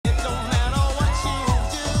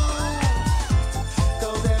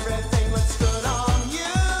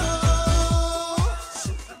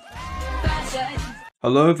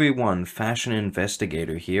Hello everyone, Fashion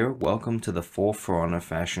Investigator here. Welcome to the forhonor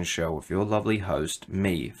fashion show with your lovely host,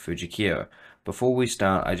 me, Fujikiyo. Before we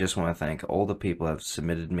start, I just want to thank all the people who have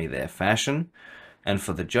submitted me their fashion. And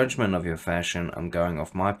for the judgment of your fashion, I'm going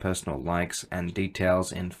off my personal likes and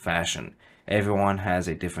details in fashion. Everyone has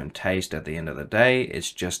a different taste at the end of the day,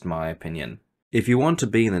 it's just my opinion. If you want to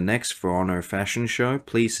be in the next forhonor fashion show,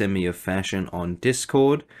 please send me your fashion on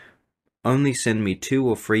Discord. Only send me 2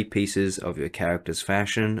 or 3 pieces of your character's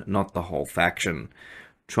fashion, not the whole faction.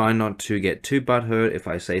 Try not to get too butthurt if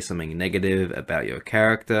I say something negative about your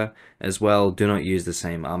character. As well, do not use the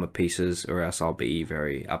same armor pieces or else I'll be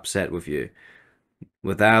very upset with you.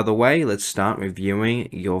 With that out of the way, let's start reviewing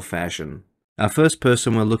your fashion. Our first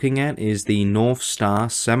person we're looking at is the North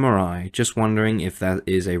Star Samurai. Just wondering if that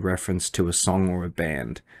is a reference to a song or a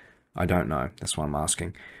band. I don't know, that's why I'm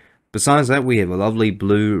asking. Besides that, we have a lovely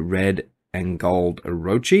blue, red, and gold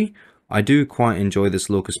Orochi. I do quite enjoy this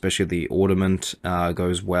look, especially the ornament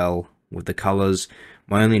goes well with the colors.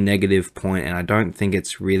 My only negative point, and I don't think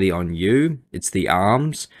it's really on you, it's the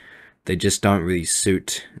arms. They just don't really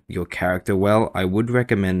suit your character well. I would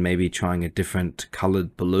recommend maybe trying a different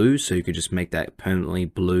colored blue, so you could just make that permanently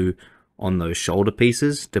blue on those shoulder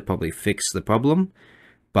pieces to probably fix the problem.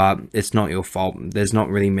 But it's not your fault. There's not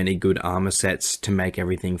really many good armor sets to make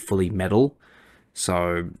everything fully metal,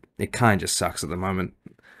 so it kind of just sucks at the moment.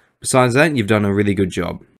 Besides that, you've done a really good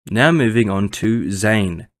job. Now moving on to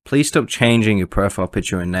Zane. Please stop changing your profile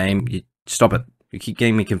picture and name. Stop it. You keep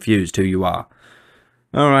getting me confused who you are.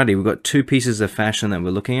 Alrighty, we've got 2 pieces of fashion that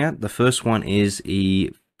we're looking at. The first one is a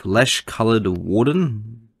flesh-colored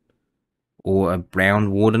warden, or a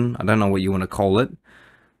brown warden. I don't know what you want to call it.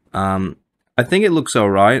 I think it looks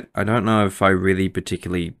alright. I don't know if I really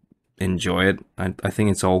particularly enjoy it. I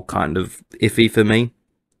think it's all kind of iffy for me.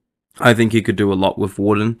 I think you could do a lot with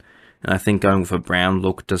Warden, and I think going with a brown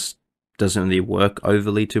look just doesn't really work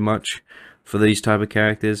overly too much for these type of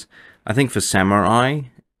characters. I think for Samurai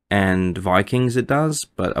and Vikings it does,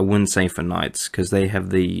 but I wouldn't say for Knights, because they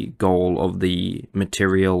have the goal of the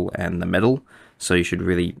material and the metal, so you should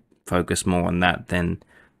really focus more on that than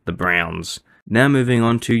the browns. Now moving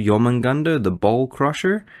on to Jormungandr, the Bowl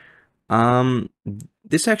Crusher.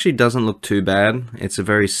 This actually doesn't look too bad. It's a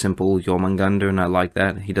very simple Jormungandr, and I like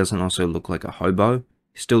that. He doesn't also look like a hobo.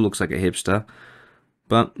 He still looks like a hipster.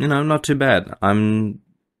 But, you know, not too bad. I'm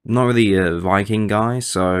not really a Viking guy,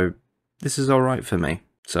 so this is alright for me.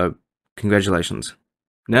 So, congratulations.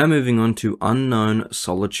 Now moving on to Unknown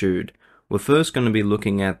Solitude. We're first going to be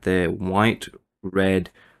looking at their white, red,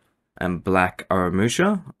 and black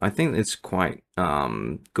Aramusha. I think it's quite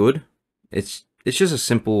good. It's just a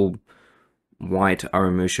simple white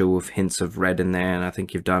Aramusha with hints of red in there, and I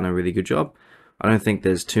think you've done a really good job. I don't think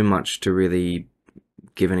there's too much to really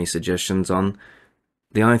give any suggestions on.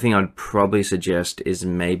 The only thing I'd probably suggest is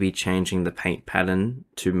maybe changing the paint pattern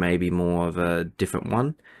to maybe more of a different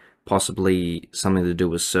one. Possibly something to do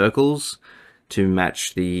with circles to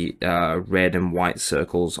match the red and white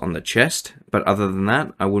circles on the chest. But other than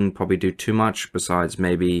that, I wouldn't probably do too much besides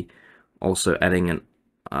maybe also adding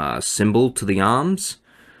a symbol to the arms.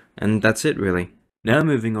 And that's it, really. Now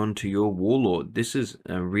moving on to your Warlord. This is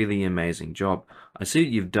a really amazing job. I see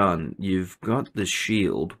what you've done. You've got the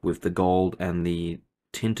shield with the gold and the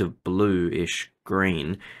tint of bluish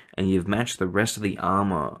green, and you've matched the rest of the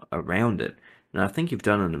armor around it. And I think you've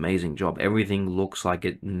done an amazing job. Everything looks like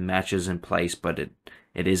it matches in place, but it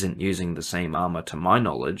isn't using the same armor to my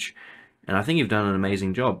knowledge. And I think you've done an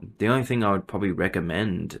amazing job. The only thing I would probably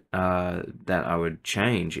recommend that I would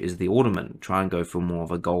change is the ornament. Try and go for more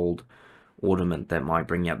of a gold ornament that might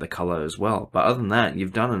bring out the color as well. But other than that,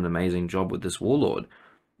 you've done an amazing job with this Warlord.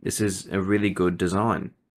 This is a really good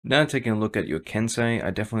design. Now taking a look at your Kensei,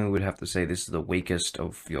 I definitely would have to say this is the weakest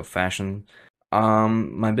of your fashion.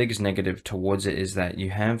 My biggest negative towards it is that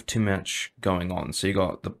you have too much going on. So you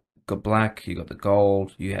got the black, you got the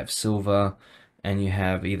gold, you have silver, and you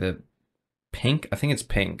have either pink, I think it's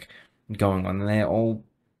pink, going on, and they're all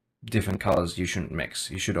different colors you shouldn't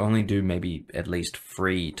mix. You should only do maybe at least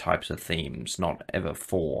 3 types of themes, not ever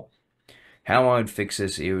 4. How I would fix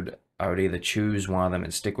this, I would either choose one of them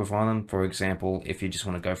and stick with one of them. For example, if you just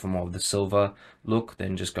want to go for more of the silver look,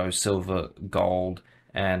 then just go silver, gold,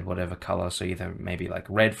 and whatever color. So either maybe like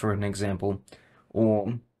red for an example,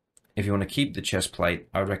 or if you want to keep the chest plate,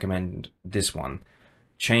 I recommend this one.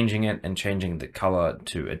 Changing it and changing the color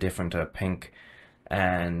to a different pink,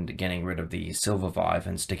 and getting rid of the silver vibe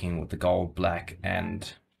and sticking with the gold, black,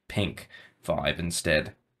 and pink vibe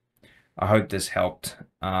instead. I hope this helped.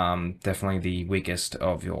 Definitely the weakest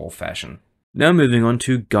of your fashion. Now moving on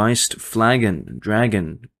to Geist, Flagon,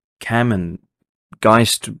 Dragon, Kamen,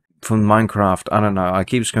 Geist from Minecraft. I don't know. I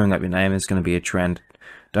keep screwing up your name. It's going to be a trend.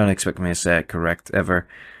 Don't expect me to say it correct ever.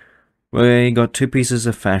 We got two pieces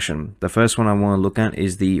of fashion. The first one I want to look at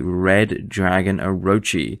is the Red Dragon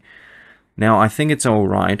Orochi. Now, I think it's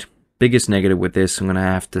alright. Biggest negative with this, I'm going to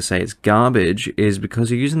have to say it's garbage, is because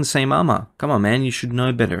you're using the same armor. Come on, man, you should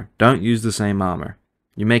know better. Don't use the same armor.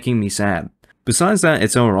 You're making me sad. Besides that,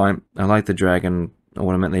 it's alright. I like the dragon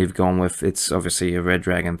ornament they've gone with. It's obviously a red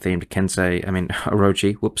dragon themed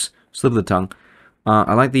Orochi. Whoops, slip of the tongue.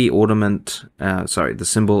 I like the ornament, the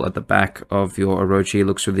symbol at the back of your Orochi. It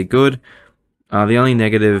looks really good. The only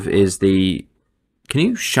negative is the... Can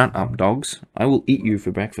you shut up, dogs? I will eat you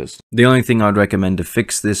for breakfast. The only thing I'd recommend to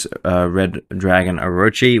fix this red dragon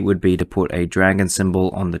Orochi would be to put a dragon symbol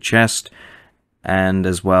on the chest, and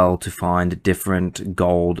as well to find different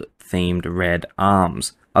gold themed red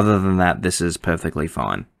arms. Other than that, this is perfectly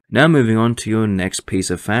fine. Now moving on to your next piece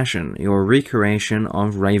of fashion, your recreation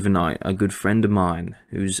of Ravenite, a good friend of mine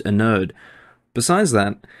who's a nerd. Besides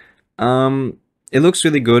that, it looks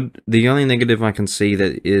really good. The only negative I can see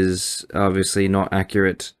that is obviously not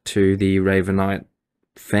accurate to the Ravenite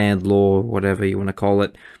fan lore, whatever you want to call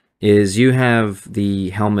it, is you have the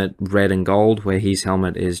helmet red and gold, where his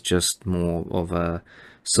helmet is just more of a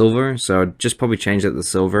silver. So I'd just probably change it to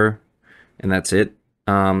silver, and that's it.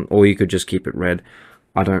 Or you could just keep it red.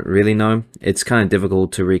 I don't really know. It's kind of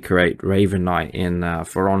difficult to recreate Raven Knight in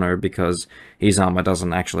For Honor because his armor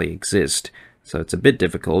doesn't actually exist. So it's a bit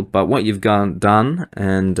difficult, but what you've done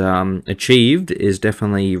and achieved is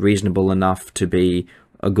definitely reasonable enough to be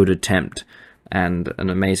a good attempt and an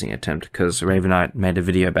amazing attempt, because Raven Knight made a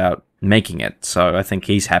video about making it, so I think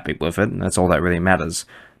he's happy with it, and that's all that really matters,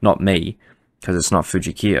 not me, because it's not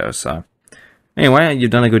Fujikiyo. So anyway,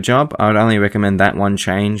 you've done a good job. I would only recommend that one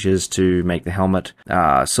change is to make the helmet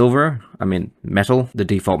metal, the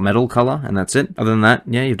default metal color, and that's it. Other than that,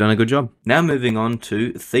 yeah, you've done a good job. Now moving on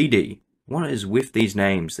to Thede. What is with these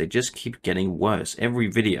names? They just keep getting worse every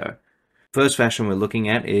video. First fashion we're looking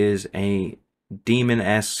at is a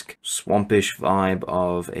demon-esque, swampish vibe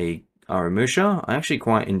of a Aramusha. I actually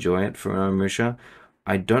quite enjoy it for Aramusha.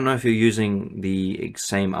 I don't know if you're using the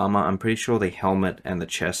same armor. I'm pretty sure the helmet and the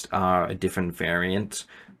chest are a different variant,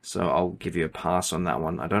 so I'll give you a pass on that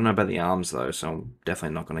one. I don't know about the arms though, so I'm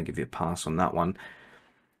definitely not going to give you a pass on that one.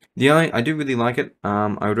 I do really like it.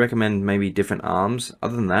 I would recommend maybe different arms.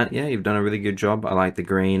 Other than that, yeah, you've done a really good job. I like the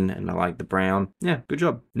green and I like the brown. Yeah, good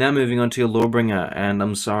job. Now moving on to your Lawbringer, and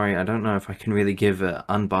I'm sorry, I don't know if I can really give an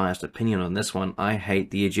unbiased opinion on this one. I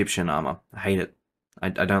hate the Egyptian armor. I hate it. I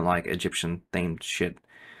don't like Egyptian themed shit.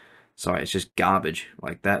 Sorry, it's just garbage.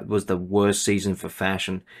 Like, that was the worst season for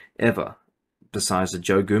fashion ever, besides the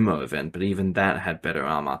Joe Gumo event, but even that had better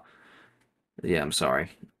armor. Yeah, I'm sorry.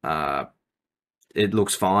 It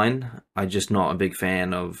looks fine. I'm just not a big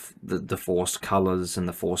fan of the forced colors and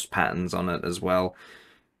the forced patterns on it as well.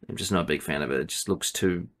 I'm just not a big fan of it. It just looks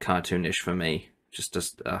too cartoonish for me.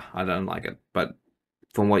 I don't like it. But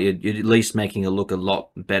from what you're at least making it look a lot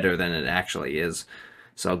better than it actually is.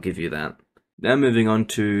 So I'll give you that. Now moving on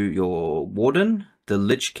to your Warden, the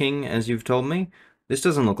Lich King, as you've told me. This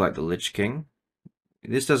doesn't look like the Lich King.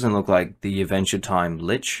 This doesn't look like the Adventure Time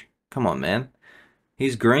Lich. Come on, man.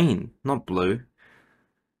 He's green, not blue.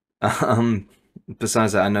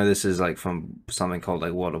 Besides that, I know this is like from something called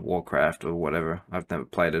like World of Warcraft or whatever. I've never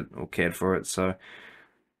played it or cared for it, so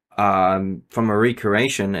from a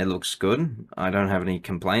recreation, it looks good. I don't have any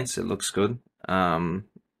complaints. It looks good. I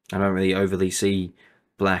don't really overly see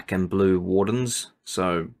black and blue wardens,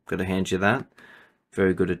 so gotta hand you that.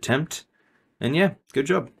 Very good attempt, and yeah, good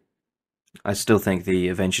job. I still think the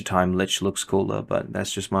Adventure Time Lich looks cooler, but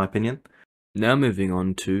that's just my opinion. Now moving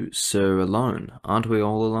on to Sir Alone. Aren't we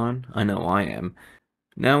all alone? I know I am.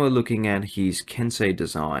 Now we're looking at his Kensei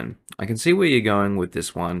design. I can see where you're going with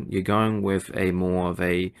this one. You're going with a more of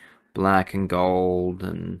a black and gold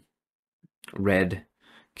and red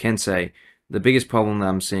Kensei. The biggest problem that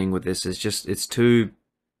I'm seeing with this is just it's too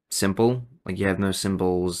simple. Like, you have no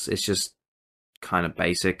symbols. It's just kind of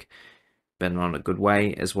basic, but not in a good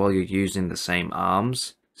way. As well, you're using the same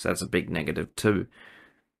arms, so that's a big negative too.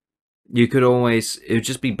 You could always, it would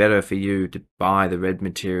just be better for you to buy the red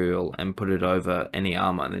material and put it over any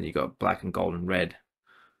armor, and then you got black and gold and red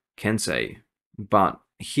Kensei. But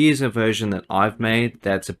here's a version that I've made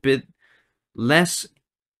that's a bit less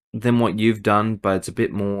than what you've done, but it's a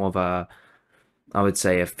bit more of a, I would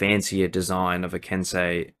say, a fancier design of a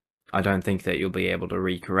Kensei. I don't think that you'll be able to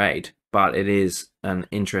recreate, but it is an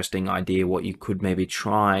interesting idea what you could maybe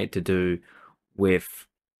try to do with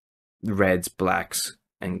reds, blacks,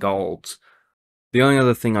 and golds. The only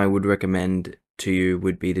other thing I would recommend to you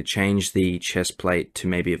would be to change the chest plate to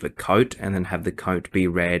maybe of a coat, and then have the coat be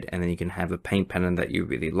red, and then you can have a paint pattern that you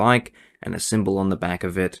really like and a symbol on the back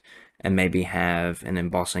of it, and maybe have an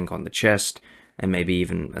embossing on the chest, and maybe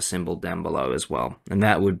even a symbol down below as well. And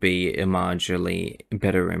that would be a marginally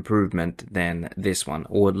better improvement than this one.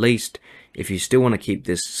 Or at least, if you still want to keep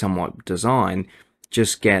this somewhat design,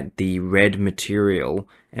 just get the red material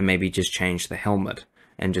and maybe just change the helmet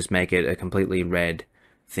and just make it a completely red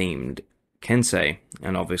themed Kensei.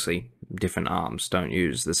 And obviously different arms, don't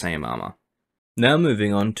use the same armor. Now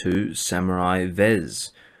moving on to Samurai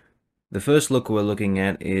Vez. The first look we're looking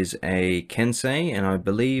at is a Kensei, and I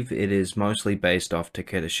believe it is mostly based off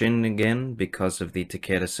Takeda Shin again because of the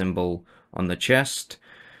Takeda symbol on the chest.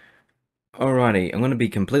 Alrighty, I'm going to be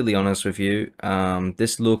completely honest with you.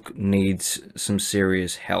 This look needs some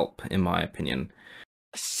serious help, in my opinion.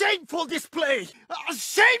 Shameful display!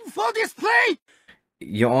 Shameful display!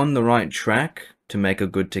 You're on the right track to make a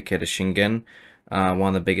good Takeda Shingen. One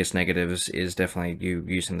of the biggest negatives is definitely you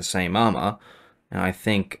using the same armor, and I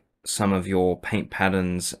think some of your paint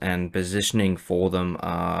patterns and positioning for them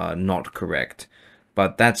are not correct.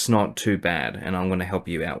 But that's not too bad, and I'm going to help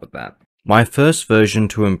you out with that. My first version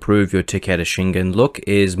to improve your Takeda Shingen look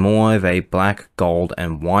is more of a black, gold,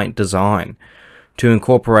 and white design. To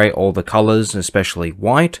incorporate all the colors, especially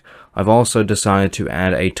white, I've also decided to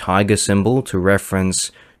add a tiger symbol to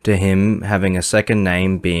reference to him having a second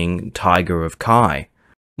name being Tiger of Kai.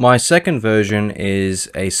 My second version is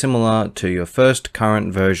similar to your first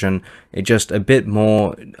current version, it's just a bit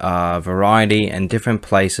more variety and different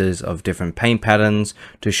places of different paint patterns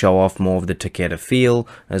to show off more of the Takeda feel,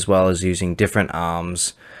 as well as using different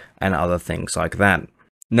arms and other things like that.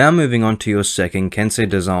 Now moving on to your second Kensei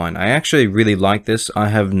design. I actually really like this. I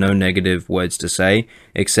have no negative words to say,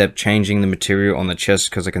 except changing the material on the chest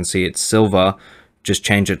because I can see it's silver. Just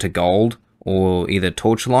change it to gold or either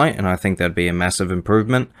torchlight, and I think that'd be a massive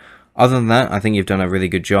improvement. Other than that, I think you've done a really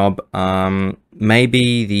good job.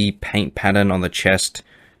 Maybe the paint pattern on the chest,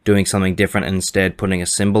 doing something different, instead putting a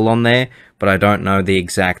symbol on there, but I don't know the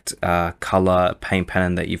exact color paint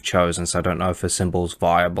pattern that you've chosen, so I don't know if a symbol's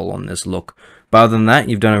viable on this look. But other than that,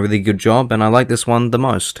 you've done a really good job, and I like this one the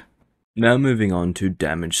most. Now moving on to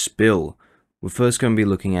Damage Spill. We're first going to be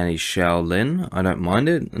looking at his Shaolin. I don't mind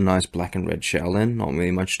it. A nice black and red Shaolin. Not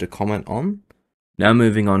really much to comment on. Now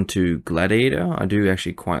moving on to Gladiator. I do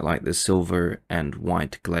actually quite like the silver and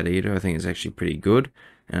white Gladiator. I think it's actually pretty good.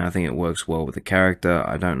 And I think it works well with the character.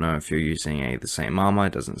 I don't know if you're using the same armor.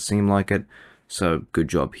 It doesn't seem like it. So good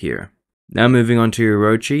job here. Now moving on to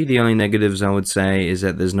Orochi. The only negatives I would say is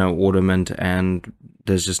that there's no ornament and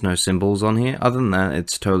there's just no symbols on here. Other than that,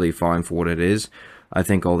 it's totally fine for what it is. I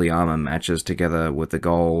think all the armor matches together with the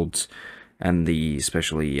golds and the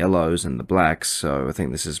especially yellows and the blacks, so I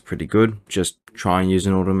think this is pretty good. Just try and use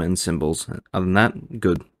an ornament and symbols. Other than that,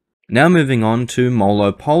 good. Now moving on to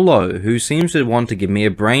Molo Polo, who seems to want to give me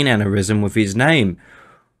a brain aneurysm with his name.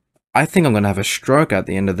 I think I'm going to have a stroke at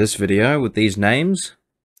the end of this video with these names.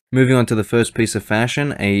 Moving on to the first piece of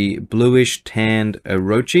fashion, a bluish tanned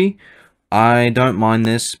Orochi. I don't mind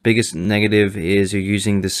this. Biggest negative is you're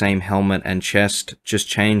using the same helmet and chest. Just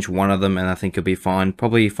change one of them and I think you'll be fine.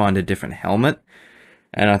 Probably find a different helmet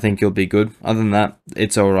and I think you'll be good. Other than that,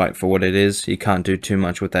 it's alright for what it is. You can't do too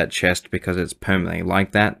much with that chest because it's permanently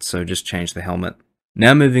like that, so just change the helmet.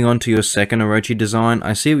 Now moving on to your second Orochi design.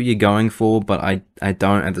 I see what you're going for, but I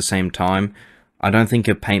don't at the same time. I don't think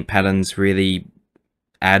your paint patterns really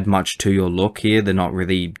add much to your look here. They're not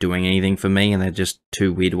really doing anything for me, and they're just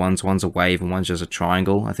two weird ones. One's a wave and one's just a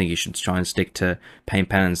triangle. I think you should try and stick to paint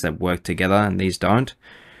patterns that work together, and these don't.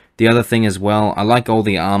 The other thing as well, I like all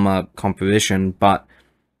the armor composition, but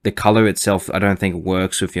the color itself I don't think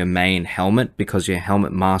works with your main helmet, because your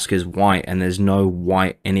helmet mask is white and there's no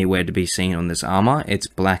white anywhere to be seen on this armor. It's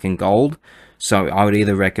black and gold, so I would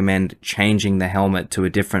either recommend changing the helmet to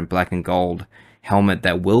a different black and gold helmet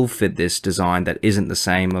that will fit this design that isn't the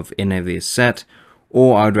same of any of this set,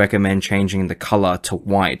 or I would recommend changing the color to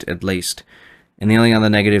white at least. And the only other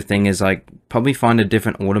negative thing is probably find a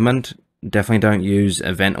different ornament. Definitely don't use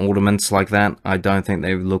event ornaments like that. I don't think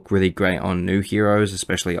they look really great on new heroes,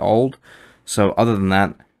 especially old. So other than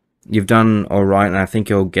that, you've done alright, and I think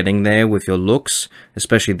you're getting there with your looks.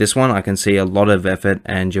 Especially this one, I can see a lot of effort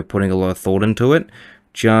and you're putting a lot of thought into it.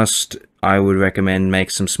 Just, I would recommend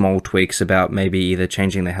make some small tweaks about maybe either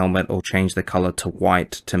changing the helmet or change the color to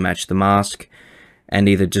white to match the mask. And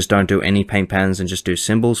either just don't do any paint patterns and just do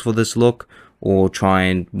symbols for this look, or try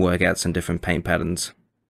and work out some different paint patterns.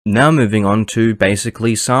 Now moving on to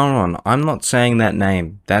basically Sauron. I'm not saying that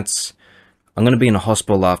name. I'm going to be in a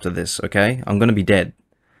hospital after this, okay? I'm going to be dead.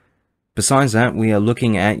 Besides that, we are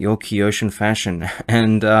looking at your Kyoshin fashion,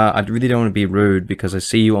 and I really don't want to be rude because I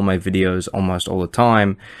see you on my videos almost all the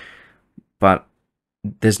time, but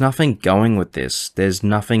there's nothing going with this. There's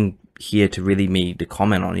nothing here to really me to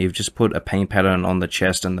comment on. You've just put a paint pattern on the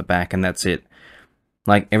chest and the back, and that's it.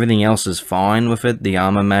 Like, everything else is fine with it, the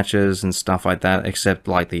armor matches and stuff like that, except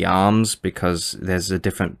like the arms, because there's a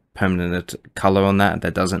different permanent color on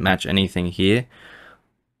that doesn't match anything here.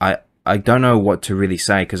 I don't know what to really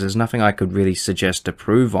say, because there's nothing I could really suggest to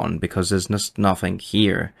prove on, because there's just nothing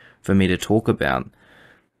here for me to talk about.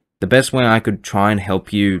 The best way I could try and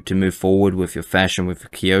help you to move forward with your fashion with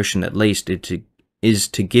Kyoshin at least is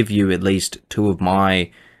to give you at least 2 of my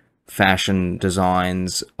fashion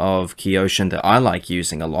designs of Kyoshin that I like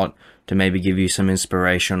using a lot, to maybe give you some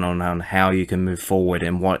inspiration on how you can move forward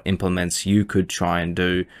and what implements you could try and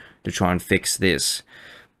do to try and fix this.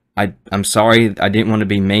 I'm sorry, I didn't want to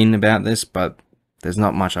be mean about this, but there's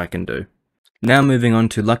not much I can do. Now moving on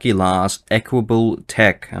to Lucky Last, Equable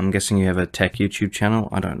Tech. I'm guessing you have a tech YouTube channel?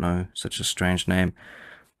 I don't know, such a strange name.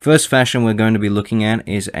 First fashion we're going to be looking at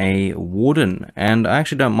is a warden, and I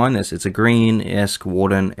actually don't mind this. It's a green-esque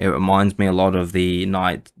warden. It reminds me a lot of the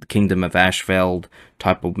Kingdom of Ashfeld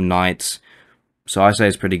type of knights. So I say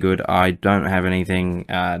it's pretty good. I don't have anything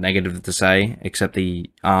negative to say, except the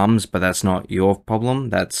arms, but that's not your problem.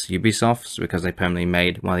 That's Ubisoft's, because they permanently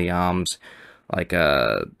made one of the arms like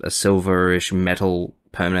a silverish metal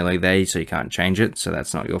permanently there, so you can't change it, so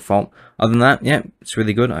that's not your fault. Other than that, yeah, it's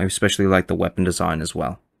really good. I especially like the weapon design as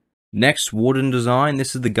well. Next, warden design.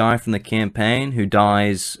 This is the guy from the campaign who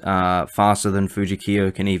dies faster than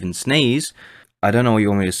Fujikiyo can even sneeze. I don't know what you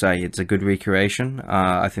want me to say. It's a good recreation.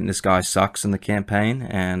 I think this guy sucks in the campaign,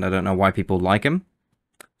 and I don't know why people like him.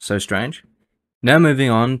 So strange. Now moving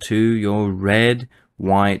on to your red,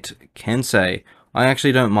 white Kensei. I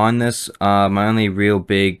actually don't mind this. My only real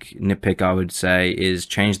big nitpick I would say is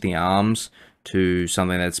change the arms to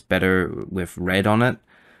something that's better with red on it.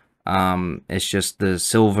 It's just the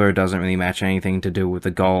silver doesn't really match anything to do with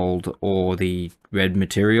the gold or the red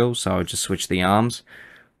material, so I would just switch the arms.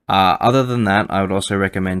 Other than that, I would also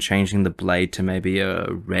recommend changing the blade to maybe a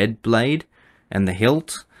red blade and the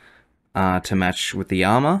hilt to match with the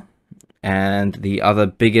armor. And the other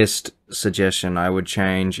biggest suggestion I would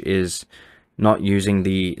change is not using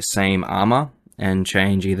the same armor, and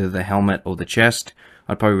change either the helmet or the chest.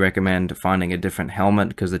 I'd probably recommend finding a different helmet,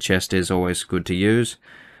 because the chest is always good to use,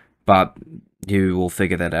 but you will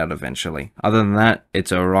figure that out eventually. Other than that,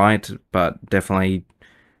 it's alright, but definitely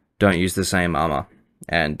don't use the same armor.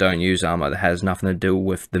 And don't use armor that has nothing to do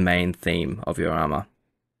with the main theme of your armor.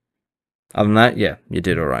 Other than that, yeah, you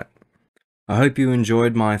did alright. I hope you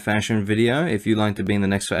enjoyed my fashion video. If you'd like to be in the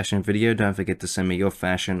next fashion video, don't forget to send me your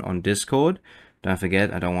fashion on Discord. Don't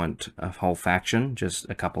forget, I don't want a whole faction, just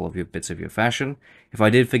a couple of your bits of your fashion. If I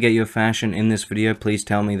did forget your fashion in this video, please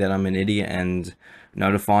tell me that I'm an idiot and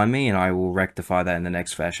notify me, and I will rectify that in the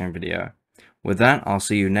next fashion video. With that, I'll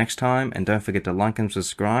see you next time, and don't forget to like and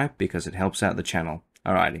subscribe because it helps out the channel.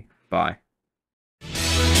 Alrighty, bye.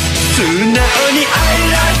 素直に I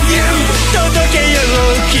love you 届けよ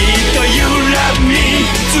うきっと You love me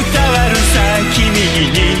伝わるさ君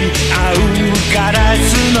に合うガラ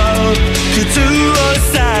スの靴を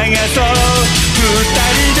探そう二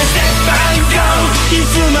人でステップアンゴーい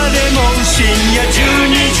つまでも深夜12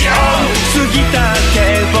時を過ぎたって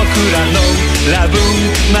僕らのラブ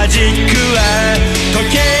マジックは時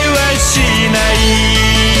計はしない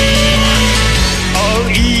お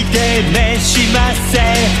いで召しませ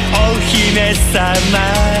お姫様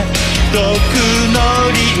毒の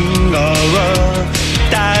リンゴを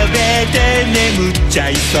食べて眠っちゃ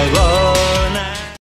いそう